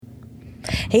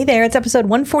Hey there, it's episode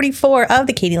 144 of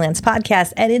the Katie Lance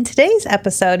podcast. And in today's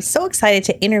episode, so excited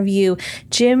to interview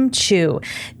Jim Chu.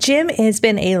 Jim has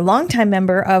been a longtime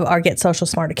member of our Get Social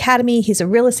Smart Academy. He's a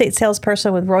real estate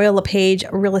salesperson with Royal LePage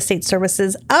Real Estate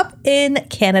Services up in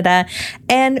Canada.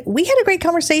 And we had a great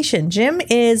conversation. Jim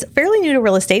is fairly new to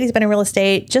real estate. He's been in real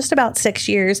estate just about 6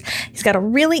 years. He's got a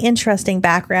really interesting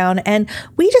background. And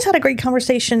we just had a great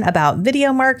conversation about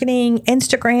video marketing,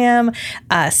 Instagram,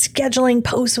 scheduling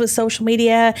posts with social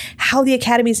media, how the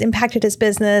Academy's impacted his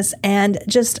business, and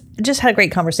just had a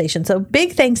great conversation. So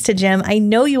big thanks to Jim. I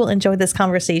know you will enjoy this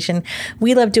conversation.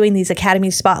 We love doing these Academy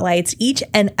spotlights each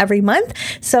and every month.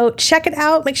 So check it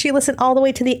out. Make sure you listen all the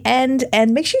way to the end,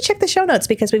 and make sure you check the show notes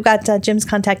because we've got Jim's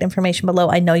contact information below.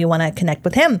 I know you want to connect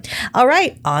with him. All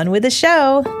right, on with the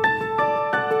show.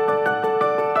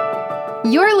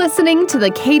 You're listening to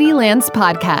the Katie Lance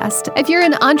podcast. If you're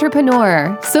an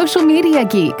entrepreneur, social media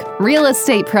geek, real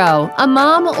estate pro, a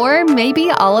mom, or maybe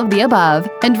all of the above,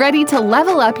 and ready to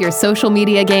level up your social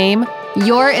media game,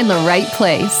 you're in the right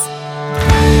place.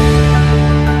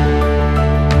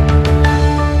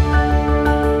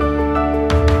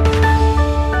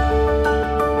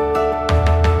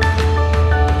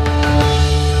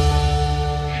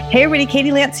 Hey everybody,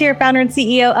 Katie Lance here, founder and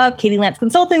CEO of Katie Lance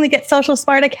Consulting, the Get Social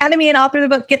Smart Academy, and author of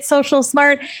the book Get Social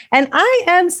Smart. And I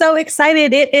am so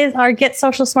excited. It is our Get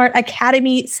Social Smart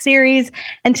Academy series.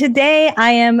 And today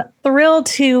I am thrilled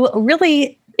to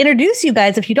really introduce you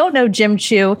guys. If you don't know Jim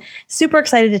Chu, super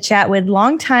excited to chat with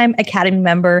longtime Academy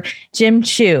member Jim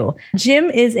Chu.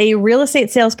 Jim is a real estate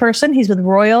salesperson. He's with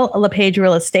Royal LePage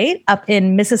Real Estate up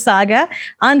in Mississauga,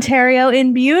 Ontario,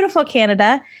 in beautiful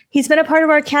Canada. He's been a part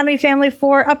of our Academy family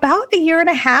for about a year and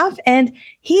a half, and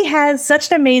he has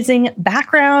such an amazing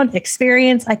background,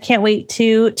 experience. I can't wait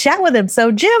to chat with him.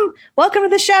 So Jim, welcome to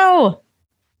the show.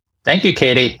 Thank you,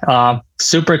 Katie.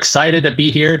 Super excited to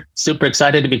be here. Super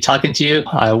excited to be talking to you.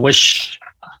 I wish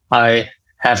I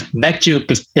have met you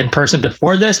in person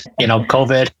before this. You know,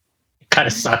 COVID kind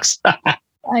of sucks.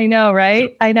 I know,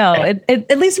 right? I know.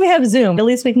 At least we have Zoom. At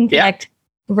least we can connect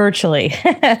virtually.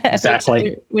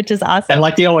 Exactly. which is awesome. And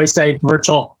like they always say,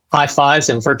 virtual high fives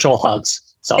and virtual hugs.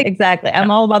 So exactly. I'm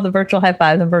all about the virtual high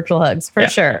fives and virtual hugs for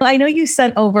sure. I know you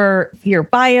sent over your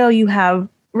bio. You have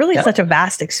really such a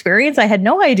vast experience. I had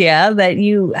no idea that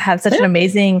you have such an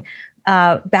amazing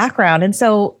background. And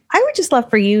so I would just love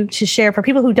for you to share, for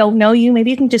people who don't know you,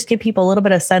 maybe you can just give people a little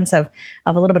bit of sense of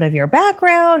a little bit of your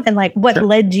background and like what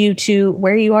led you to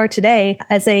where you are today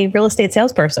as a real estate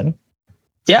salesperson.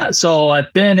 Yeah. So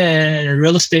I've been in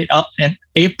real estate up in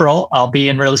April. I'll be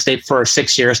in real estate for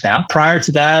 6 years now. Prior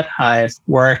to that, I've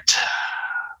worked,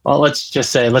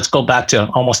 let's go back to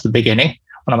almost the beginning.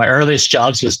 One of my earliest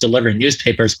jobs was delivering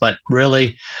newspapers, but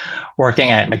really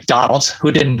working at McDonald's.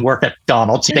 Who didn't work at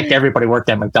McDonald's? I think everybody worked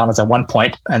at McDonald's at one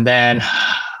point. And then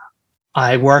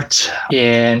I worked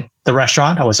in the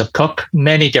restaurant. I was a cook,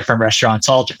 many different restaurants,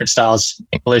 all different styles,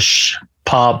 English,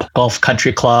 pub, Gulf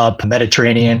Country Club,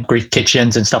 Mediterranean, Greek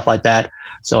kitchens and stuff like that.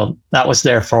 So that was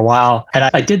there for a while.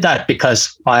 And I did that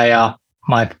because my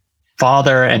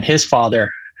father and his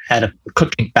father had a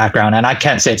cooking background, and I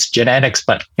can't say it's genetics,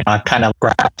 but I kind of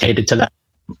gravitated to that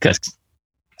because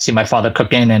I see my father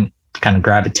cooking and kind of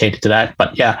gravitated to that.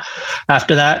 But yeah,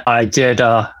 after that, I did,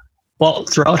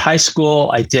 throughout high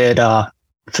school, I did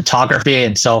photography.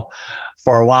 And so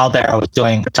for a while there, I was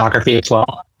doing photography as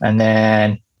well. And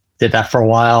then did that for a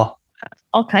while.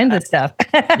 All kinds of stuff.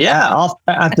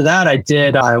 After that,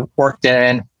 I worked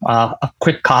in a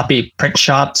quick copy print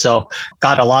shop. So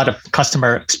got a lot of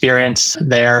customer experience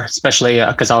there, especially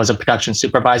because I was a production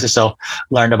supervisor. So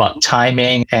learned about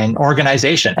timing and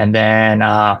organization. And then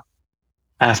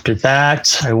after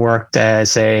that, I worked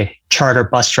as a charter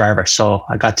bus driver. So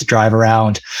I got to drive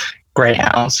around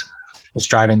Greyhounds, was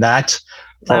driving that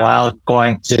for a while,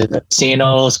 going to the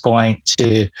casinos, going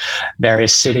to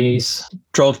various cities.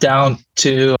 Drove down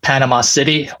to Panama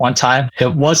City one time.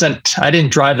 I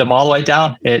didn't drive them all the way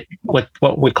down.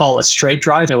 What we call a straight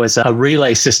drive. It was a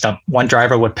relay system. One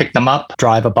driver would pick them up,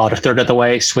 drive about a third of the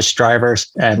way, switch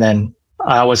drivers. And then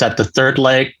I was at the third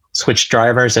leg, switched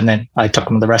drivers. And then I took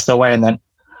them the rest of the way. And then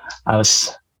I was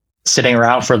sitting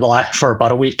around for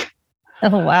about a week.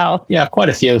 Oh, wow. Yeah, quite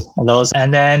a few of those.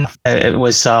 And then it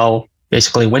was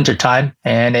basically wintertime.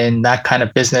 And in that kind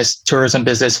of business, tourism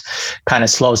business kind of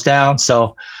slows down.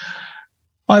 So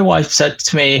my wife said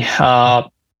to me,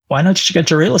 why don't you get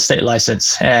your real estate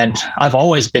license? And I've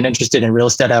always been interested in real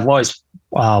estate. I've always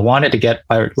wanted to get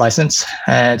my license.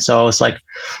 And so it's like,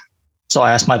 so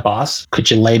I asked my boss, could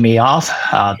you lay me off?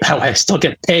 That way I still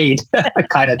get paid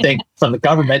kind of thing from the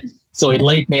government. So he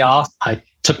laid me off. I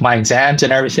took my exams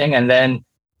and everything. And then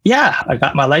Yeah, I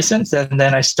got my license and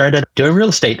then I started doing real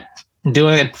estate,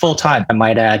 doing it full time, I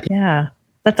might add. Yeah.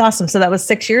 That's awesome. So that was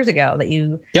 6 years ago that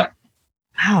you. Yep.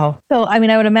 Wow. So, I mean,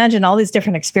 I would imagine all these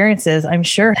different experiences, I'm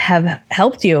sure, have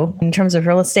helped you in terms of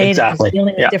real estate, Exactly.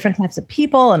 dealing with different types of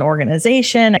people and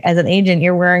organization. As an agent,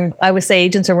 you're wearing, I would say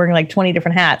agents are wearing like 20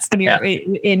 different hats when you're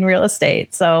in real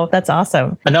estate. So that's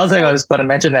awesome. Another thing I was going to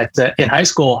mention that in high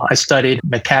school, I studied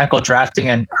mechanical drafting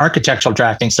and architectural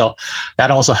drafting. So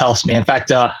that also helps me. In fact,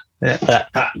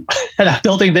 that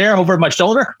building there over my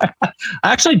shoulder, I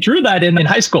actually drew that in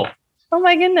high school. Oh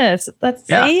my goodness.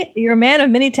 See, you're a man of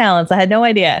many talents. I had no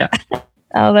idea. Yeah.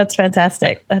 Oh, that's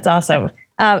fantastic. That's awesome.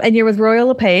 And you're with Royal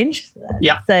LePage.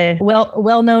 Yeah. It's a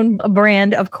well-known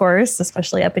brand, of course,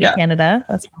 especially up in Canada.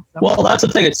 That's awesome. Well, that's the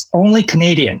thing. It's only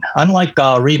Canadian. Unlike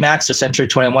RE/MAX or Century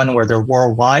 21, where they're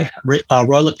worldwide,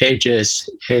 Royal LePage is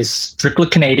strictly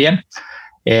Canadian.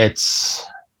 It's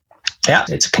a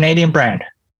Canadian brand.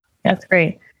 Yeah. That's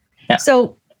great. Yeah.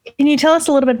 So can you tell us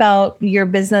a little bit about your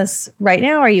business right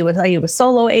now? Are you a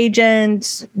solo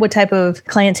agent? What type of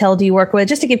clientele do you work with?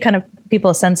 Just to give kind of people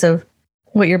a sense of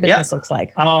what your business looks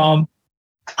like. I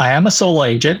am a solo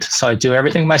agent, so I do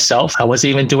everything myself. I was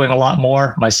even doing a lot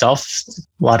more myself,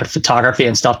 a lot of photography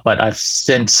and stuff, but I've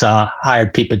since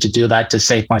hired people to do that to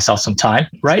save myself some time.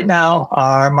 Right now,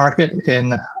 our market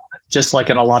just like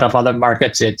in a lot of other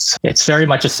markets, it's very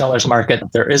much a seller's market.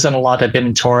 There isn't a lot of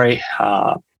inventory.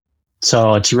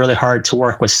 So it's really hard to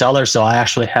work with sellers. So I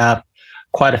actually have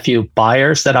quite a few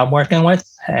buyers that I'm working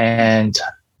with. And,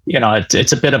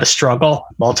 it's a bit of a struggle.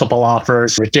 Multiple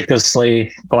offers,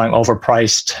 ridiculously going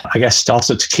overpriced. I guess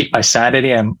also to keep my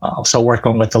sanity, I'm also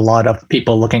working with a lot of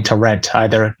people looking to rent,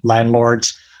 either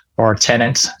landlords or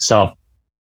tenants. So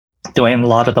doing a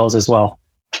lot of those as well.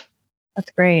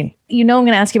 That's great. I'm going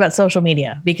to ask you about social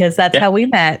media because that's how we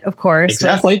met, of course.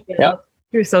 Exactly.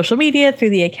 Through social media, through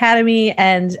the academy.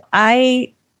 And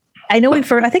I know I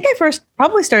think I first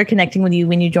probably started connecting with you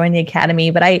when you joined the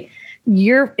academy, but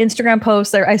your Instagram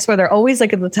posts, I swear they're always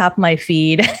like at the top of my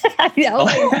feed.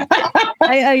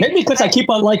 Maybe because I keep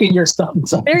on liking your stuff.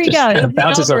 So there you go. It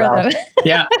bounces around.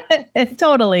 Yeah.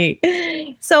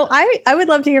 Totally. So I would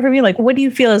love to hear from you. Like, what do you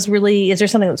feel is there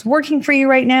something that's working for you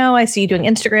right now? I see you doing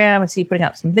Instagram. I see you putting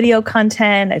out some video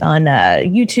content on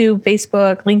YouTube,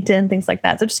 Facebook, LinkedIn, things like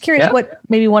that. So just curious what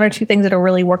maybe one or two things that are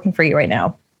really working for you right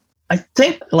now. I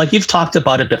think, like you've talked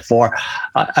about it before,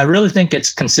 I really think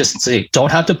it's consistency.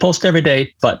 Don't have to post every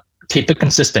day, but keep it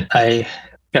consistent. I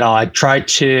try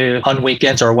to, on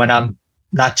weekends or when I'm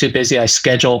not too busy, I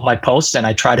schedule my posts and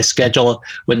I try to schedule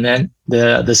within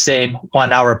the same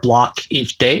 1 hour block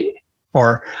each day,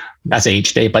 or not say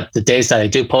each day, but the days that I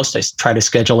do post, I try to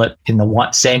schedule it in the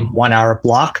same 1 hour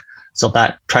block. So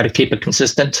that try to keep it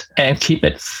consistent and keep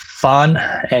it fun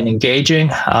and engaging.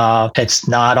 It's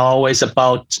not always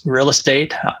about real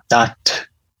estate, not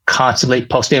constantly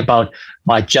posting about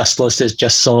my just listed,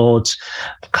 just sold,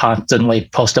 constantly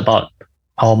post about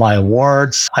all my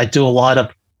awards. I do a lot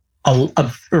of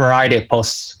a variety of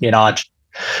posts,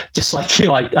 just like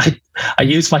you, I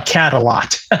use my cat a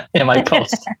lot in my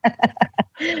posts.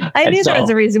 I knew there was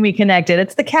a reason we connected.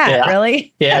 It's the cat,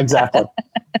 really. Yeah, exactly.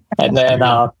 And then,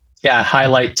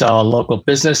 highlight local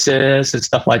businesses and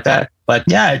stuff like that. But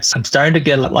I'm starting to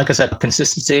get, like I said,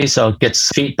 consistency. So it gets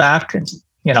feedback and,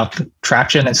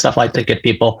 traction and stuff like that, get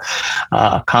people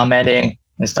commenting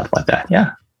and stuff like that.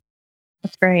 Yeah.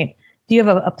 That's great. Do you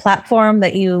have a platform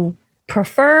that you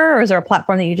prefer, or is there a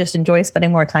platform that you just enjoy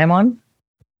spending more time on?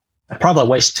 I probably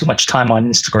waste too much time on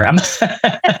Instagram.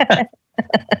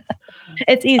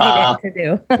 It's easy to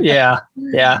do. Yeah.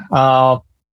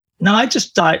 No, I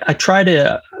try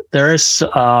to, there is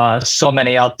so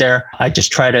many out there. I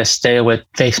just try to stay with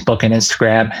Facebook and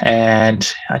Instagram.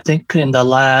 And I think in the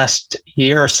last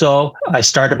year or so, I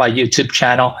started my YouTube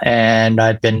channel, and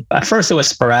at first it was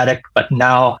sporadic, but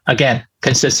now again,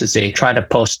 consistency, try to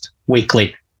post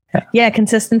weekly. Yeah,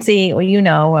 consistency.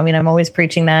 Well, I'm always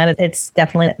preaching that. It's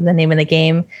definitely the name of the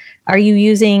game. Are you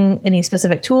using any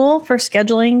specific tool for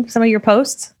scheduling some of your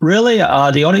posts? Really,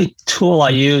 the only tool I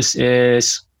use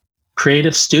is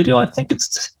Creative Studio. I think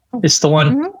it's the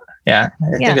one. Mm-hmm. Yeah,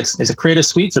 I think it's a Creative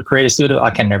Suite or Creative Studio. I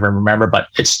can never remember, but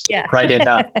it's right in.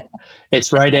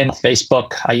 It's right in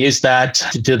Facebook. I use that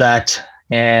to do that,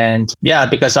 and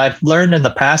because I've learned in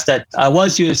the past that I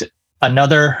was using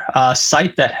another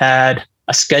site that had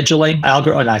a scheduling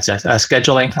algorithm, a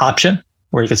scheduling option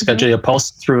where you can schedule your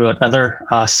posts through another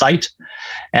site.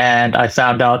 And I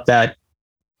found out that,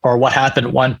 or what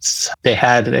happened once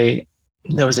there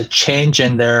was a change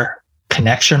in their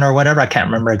connection or whatever. I can't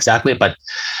remember exactly, but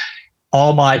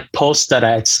all my posts that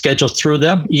I had scheduled through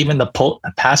them, even the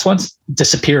past ones,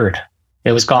 disappeared.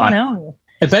 It was gone. Oh, no.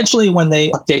 Eventually, when they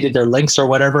updated their links or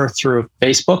whatever through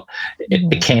Facebook,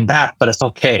 it came back, but it's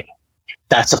okay.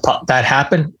 That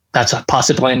happened. That's a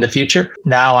possibility in the future.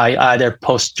 Now I either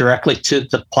post directly to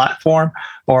the platform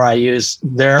or I use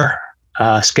their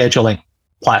scheduling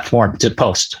platform to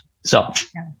post. So,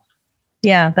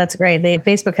 yeah, that's great.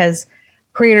 Facebook has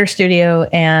Creator Studio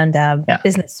and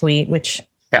Business Suite, which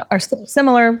are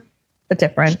similar but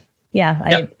different.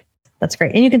 Yeah, that's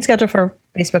great. And you can schedule for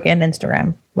Facebook and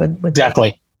Instagram with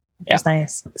exactly. That's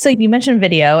nice. So you mentioned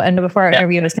video, and before our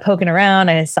interview, I was poking around.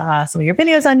 I saw some of your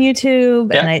videos on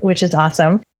YouTube, which is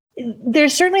awesome.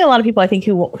 There's certainly a lot of people I think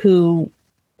who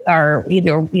are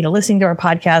either listening to our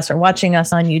podcast or watching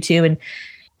us on YouTube, and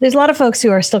there's a lot of folks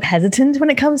who are still hesitant when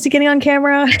it comes to getting on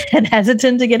camera and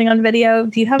hesitant to getting on video.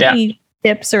 Do you have any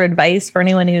tips or advice for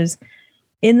anyone who's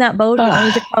in that boat?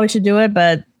 They probably should do it,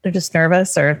 but they're just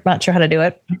nervous or not sure how to do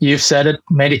it. You've said it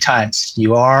many times.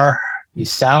 You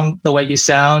sound the way you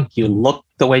sound. You look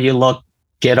the way you look.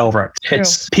 Get over it. True.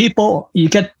 It's people, you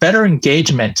get better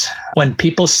engagement when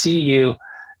people see you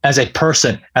as a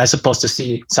person, as opposed to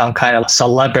see some kind of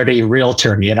celebrity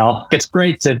realtor. It's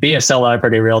great to be a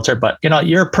celebrity realtor, but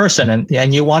you're a person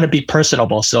and you want to be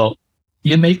personable. So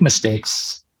you make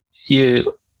mistakes.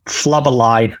 You flub a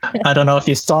line. I don't know if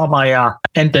you saw my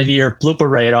end of year blooper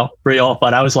reel,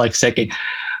 but I was like thinking,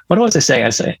 what was I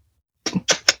saying?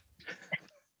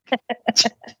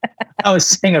 I was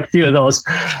saying a few of those,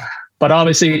 but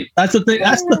obviously that's the thing.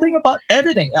 That's the thing about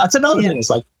editing. That's another thing. It's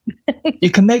like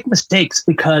you can make mistakes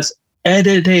because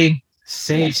editing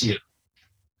saves you.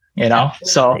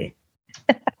 So.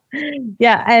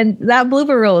 Yeah, and that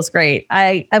blooper reel is great.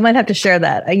 I might have to share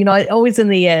that. Always in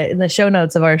the show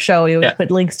notes of our show, we always put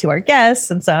links to our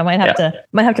guests, and so I might have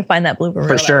to find that blooper reel.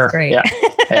 For sure. That's great.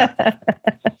 Yeah.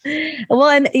 Well,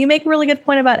 and you make a really good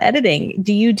point about editing.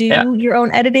 Do you do your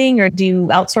own editing, or do you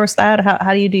outsource that?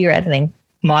 How do you do your editing?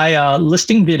 My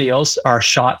listing videos are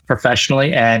shot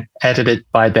professionally and edited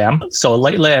by them. So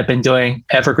lately, I've been doing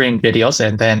evergreen videos,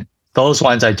 and then those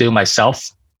ones I do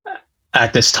myself.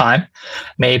 At this time,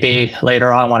 maybe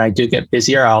later on when I do get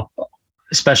busier,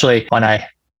 especially when I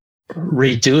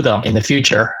redo them in the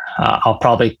future, I'll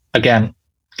probably again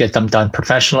get them done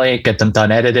professionally, get them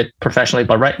done edited professionally.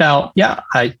 But right now,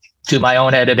 I do my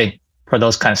own editing for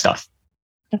those kind of stuff.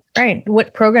 That's great.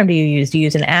 What program do you use? Do you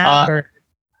use an app or?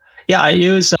 Yeah,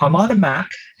 I'm on a Mac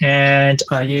and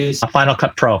I use Final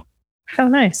Cut Pro. Oh,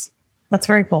 nice. That's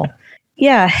very cool.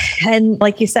 Yeah, and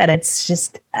like you said, it's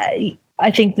just. I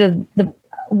think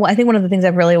I think one of the things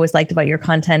I've really always liked about your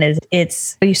content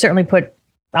is you certainly put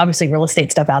obviously real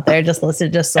estate stuff out there, just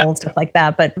listed, just sold, stuff like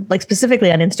that. But like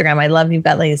specifically on Instagram, I love you've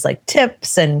got these like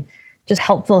tips and just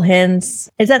helpful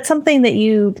hints. Is that something that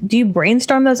do you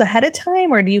brainstorm those ahead of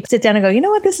time, or do you sit down and go, you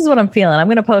know what, this is what I'm feeling, I'm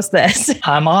going to post this?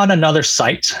 I'm on another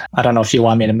site. I don't know if you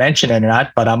want me to mention it or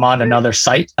not, but I'm on another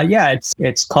site.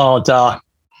 It's called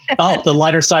The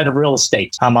Lighter Side of Real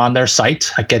Estate. I'm on their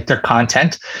site. I get their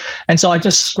content. And so I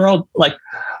just scroll,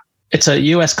 it's a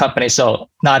US company, so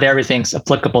not everything's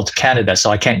applicable to Canada. So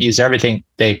I can't use everything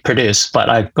they produce, but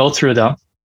I go through them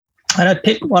and I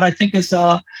pick what I think is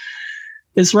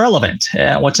relevant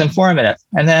and what's informative.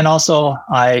 And then also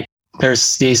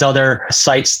there's these other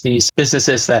sites, these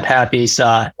businesses that have these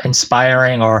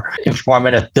inspiring or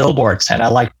informative billboards. And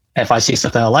if I see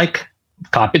something I like,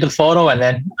 copy the photo and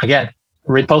then again,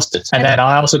 repost it. And then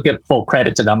I also give full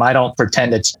credit to them. I don't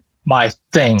pretend it's my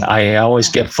thing. I always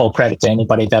give full credit to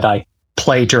anybody that I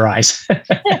plagiarize.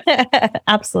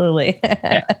 Absolutely.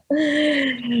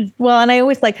 Well, and I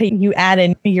always like how you add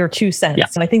in your 2 cents. Yeah.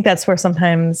 And I think that's where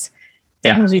sometimes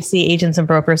we see agents and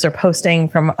brokers are posting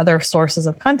from other sources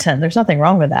of content. There's nothing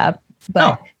wrong with that.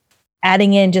 But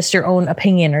adding in just your own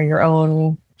opinion or your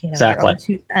own, exactly. Your own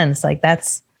 2 cents, like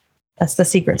that's the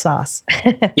secret sauce.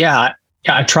 Yeah,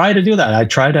 I try to do that. I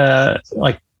try to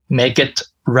make it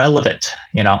relevant,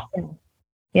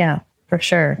 Yeah, for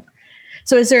sure.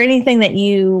 So is there anything that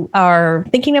you are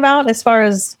thinking about as far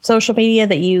as social media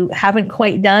that you haven't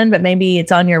quite done, but maybe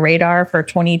it's on your radar for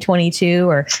 2022,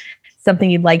 or something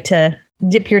you'd like to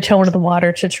dip your toe into the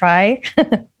water to try?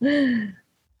 I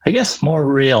guess more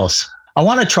reels. I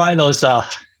want to try those,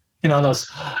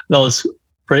 those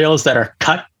reels that are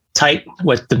cut tight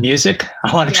with the music.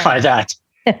 I want to try that.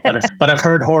 But I've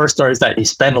heard horror stories that you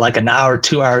spend like an hour,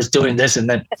 2 hours doing this, and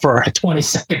then for a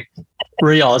 20-second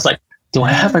reel, it's like, do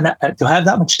I have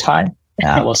that much time?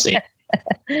 Yeah, we'll see.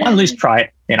 I'll at least try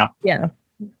it,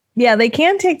 Yeah, they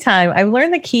can take time. I've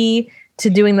learned the key to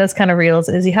doing those kind of reels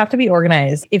is you have to be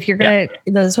organized. If you're gonna,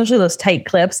 especially those tight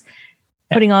clips,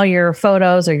 putting all your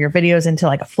photos or your videos into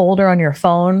like a folder on your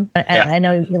phone. And I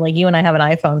know like you and I have an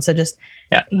iPhone, so just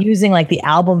using like the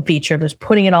album feature, just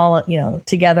putting it all,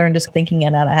 together and just thinking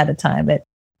it out ahead of time. But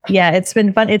yeah, it's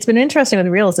been fun. It's been interesting with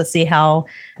Reels to see how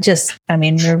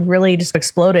they're really just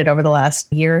exploded over the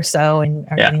last year or so and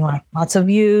are getting lots of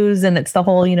views, and it's the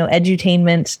whole,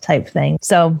 edutainment type thing.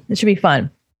 So it should be fun.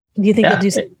 Do you think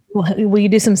will you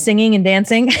do some singing and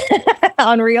dancing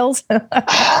on Reels?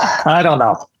 I don't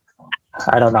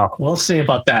know. We'll see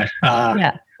about that.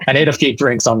 I need a few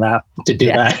drinks on that to do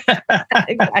that.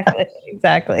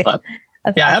 Exactly. But,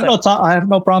 awesome. I have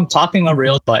no problem talking on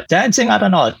Reels, but dancing, I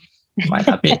don't know. It might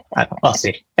not be. I'll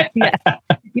see.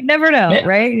 You never know,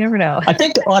 right? You never know. I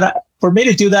think for me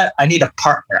to do that, I need a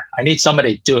partner. I need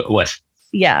somebody to do it with.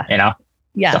 Yeah.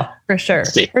 Yeah, so, for sure.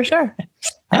 For sure.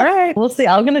 All right. We'll see.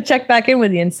 I'm going to check back in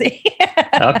with you and see.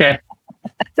 Okay.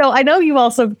 So I know you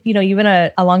also, you've been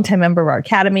a longtime member of our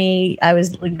academy. I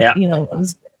was, I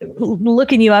was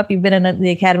looking you up. You've been in the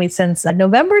academy since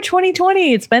November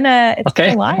 2020. It's been a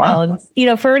while. Wow.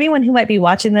 And, for anyone who might be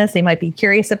watching this, they might be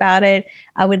curious about it.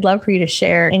 I would love for you to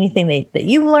share anything that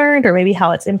you've learned or maybe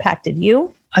how it's impacted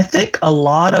you. I think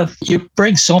you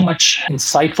bring so much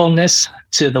insightfulness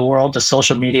to the world of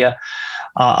social media.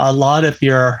 A lot of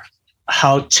your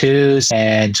how-tos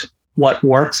and what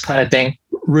works kind of thing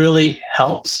really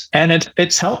helps. And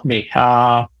it's helped me.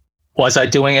 Was I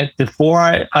doing it before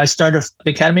I started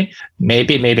the academy?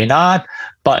 Maybe, maybe not.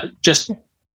 But just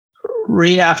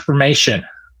reaffirmation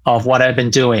of what I've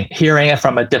been doing, hearing it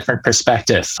from a different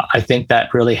perspective. I think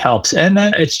that really helps. And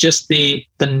then it's just the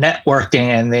networking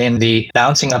and then the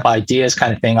bouncing of ideas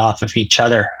kind of thing off of each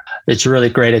other. It's really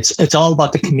great. It's all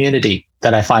about the community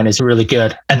that I find is really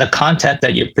good. And the content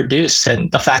that you produce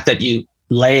and the fact that you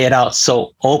lay it out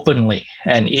so openly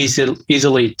and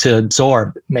easily to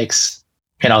absorb makes,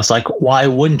 it's like, why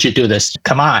wouldn't you do this?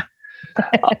 Come on.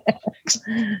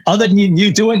 Other than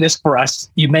you doing this for us,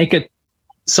 you make it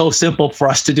so simple for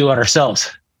us to do it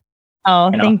ourselves.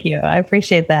 Oh, thank you. I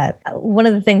appreciate that. One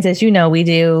of the things, as we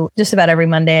do just about every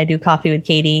Monday, I do Coffee with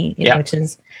Katie, which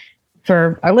is,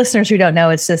 for our listeners who don't know,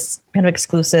 it's just kind of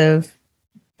exclusive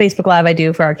Facebook Live I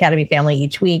do for our Academy family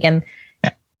each week. And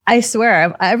I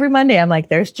swear, every Monday, I'm like,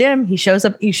 there's Jim. He shows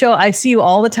up. I see you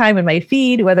all the time in my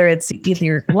feed, whether it's either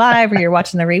you're live or you're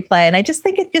watching the replay. And I just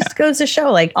think it just goes to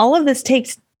show, like, all of this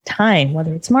takes time,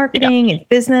 whether it's marketing, it's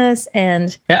business,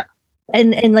 and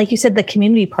And like you said, the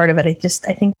community part of it,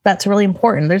 I think that's really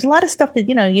important. There's a lot of stuff that,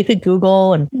 you could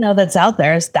Google and, that's out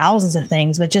there. There's thousands of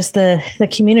things, but just the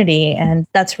community. And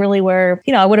that's really where,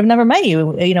 I would have never met you,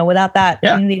 without that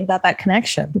community, without that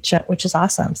connection, which is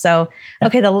awesome. So,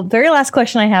 okay. The very last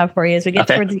question I have for you as we get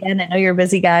towards the end, I know you're a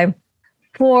busy guy.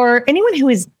 For anyone who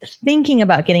is thinking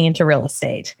about getting into real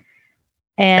estate,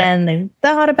 and they've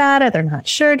thought about it, they're not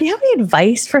sure. Do you have any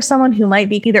advice for someone who might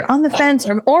be either on the fence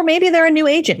or maybe they're a new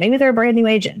agent? Maybe they're a brand new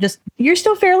agent. You're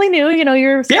still fairly new,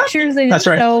 you're 6 years in. That's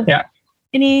right. So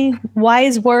any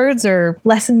wise words or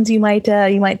lessons you might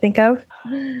think of?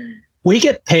 We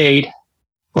get paid,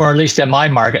 or at least in my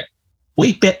market,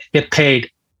 we get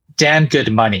paid damn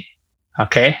good money.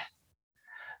 Okay.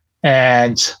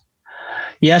 And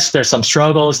yes, there's some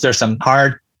struggles. There's some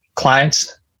hard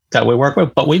clients that we work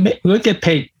with, but we get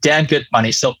paid damn good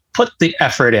money. So put the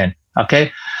effort in, okay?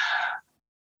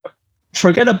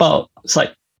 Forget about, it's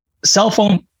like cell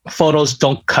phone photos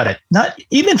don't cut it. Not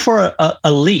even for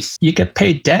a lease, you get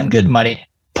paid damn good money.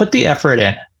 Put the effort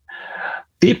in.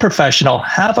 Be professional.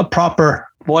 Have a proper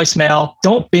voicemail.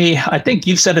 I think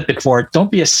you've said it before,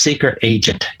 don't be a secret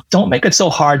agent. Don't make it so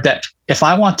hard that if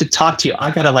I want to talk to you,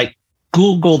 I gotta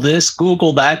Google this,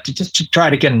 Google that to try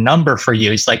to get a number for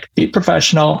you. It's like, be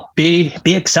professional, be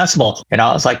accessible.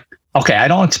 It's like, okay, I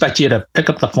don't expect you to pick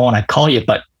up the phone and call you,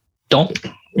 but don't,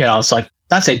 it's like,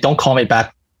 not say don't call me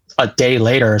back a day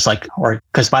later. It's like, or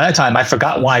because by that time I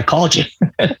forgot why I called you.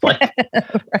 Right.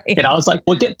 It's like,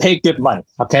 we'll get paid good money.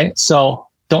 Okay. So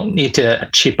don't need to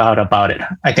cheap out about it.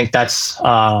 I think that's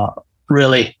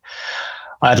really,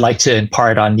 I'd like to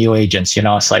impart on new agents.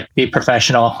 It's like, be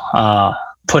professional,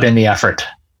 put in the effort.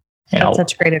 That's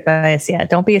such great advice. Yeah.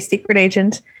 Don't be a secret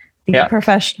agent. Be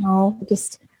professional.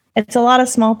 It's a lot of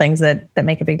small things that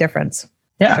make a big difference.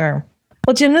 Yeah. Sure.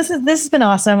 Well, Jim, this has been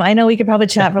awesome. I know we could probably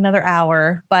chat for another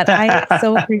hour, but I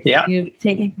so appreciate you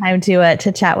taking time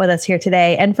to chat with us here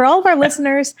today. And for all of our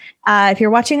listeners, if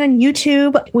you're watching on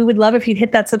YouTube, we would love if you'd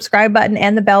hit that subscribe button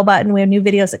and the bell button. We have new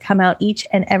videos that come out each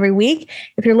and every week.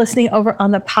 If you're listening over on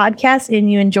the podcast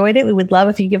and you enjoyed it, we would love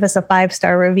if you give us a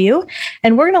 5-star review.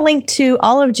 And we're going to link to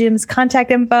all of Jim's contact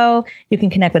info. You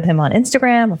can connect with him on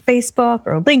Instagram or Facebook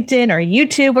or LinkedIn or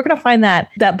YouTube. We're going to find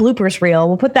that bloopers reel.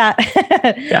 We'll put that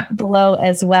below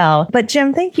as well. But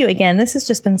Jim, thank you again. This has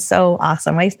just been so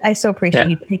awesome. I so appreciate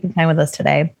you taking time with us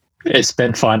today. It's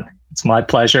been fun. It's my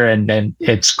pleasure, and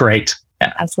it's great.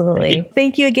 Yeah. Absolutely.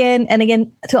 Thank you again. And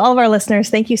again, to all of our listeners,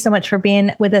 thank you so much for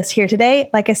being with us here today.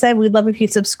 Like I said, we'd love if you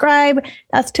subscribe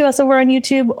to us over on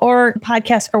YouTube or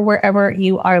podcast or wherever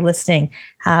you are listening.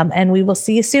 And we will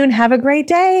see you soon. Have a great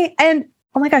day. And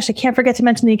oh my gosh, I can't forget to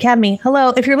mention the Academy. Hello.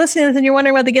 If you're listening to this and you're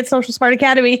wondering about the Get Social Smart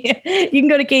Academy, you can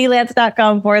go to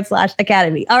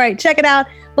KatieLance.com/academy. All right, check it out.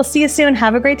 We'll see you soon.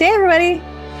 Have a great day, everybody.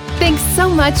 Thanks so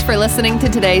much for listening to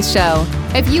today's show.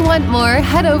 If you want more,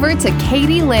 head over to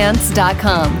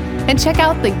KatieLance.com and check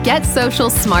out the Get Social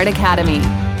Smart Academy.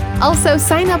 Also,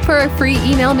 sign up for a free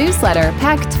email newsletter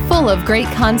packed full of great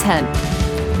content.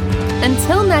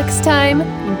 Until next time,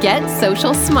 get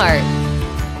social smart.